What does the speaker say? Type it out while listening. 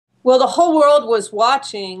Well, the whole world was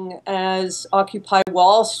watching as Occupy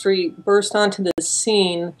Wall Street burst onto the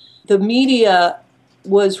scene. The media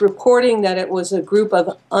was reporting that it was a group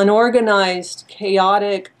of unorganized,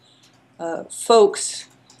 chaotic folks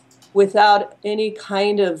without any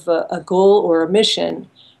kind of a goal or a mission.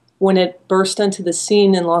 When it burst onto the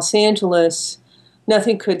scene in Los Angeles,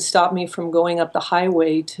 nothing could stop me from going up the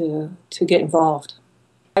highway to get involved.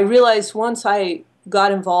 I realized once I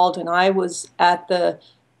got involved and I was at the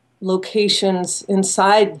locations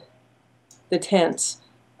inside the tents,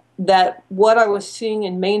 that what I was seeing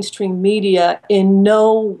in mainstream media in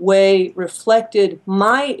no way reflected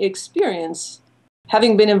my experience,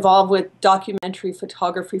 having been involved with documentary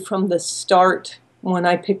photography from the start. When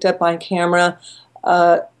I picked up my camera,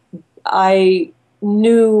 I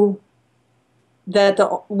knew that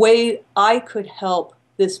the way I could help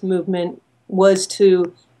this movement was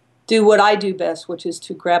to do what I do best, which is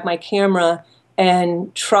to grab my camera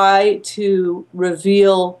and try to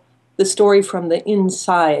reveal the story from the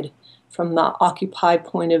inside, from the Occupy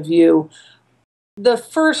point of view. The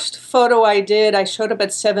first photo I did, I showed up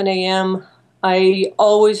at 7 a.m. I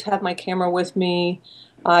always have my camera with me.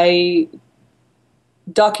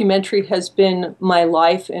 Documentary has been my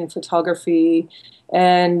life in photography,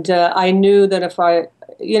 and I knew that if I,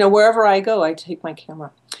 wherever I go, I take my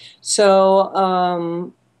camera.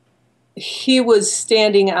 So he was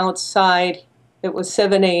standing outside. It was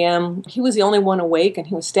 7 a.m. He was the only one awake, and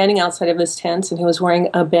he was standing outside of his tent, and he was wearing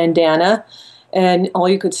a bandana, and all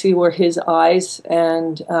you could see were his eyes,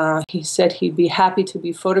 and he said he'd be happy to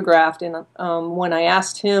be photographed. And when I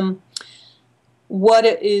asked him what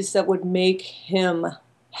it is that would make him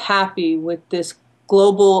happy with this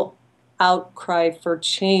global outcry for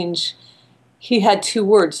change, he had two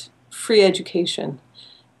words: free education.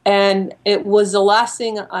 And it was the last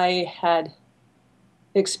thing I had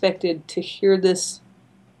expected, to hear this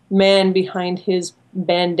man behind his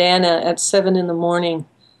bandana at 7 in the morning,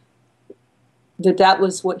 that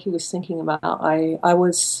was what he was thinking about. I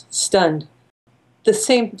was stunned. The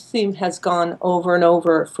same theme has gone over and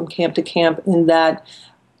over from camp to camp, in that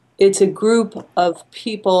it's a group of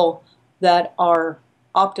people that are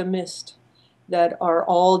optimists, that are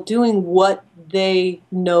all doing what they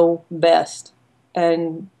know best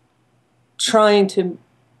and trying to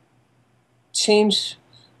change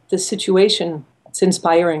the situation. It's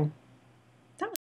inspiring.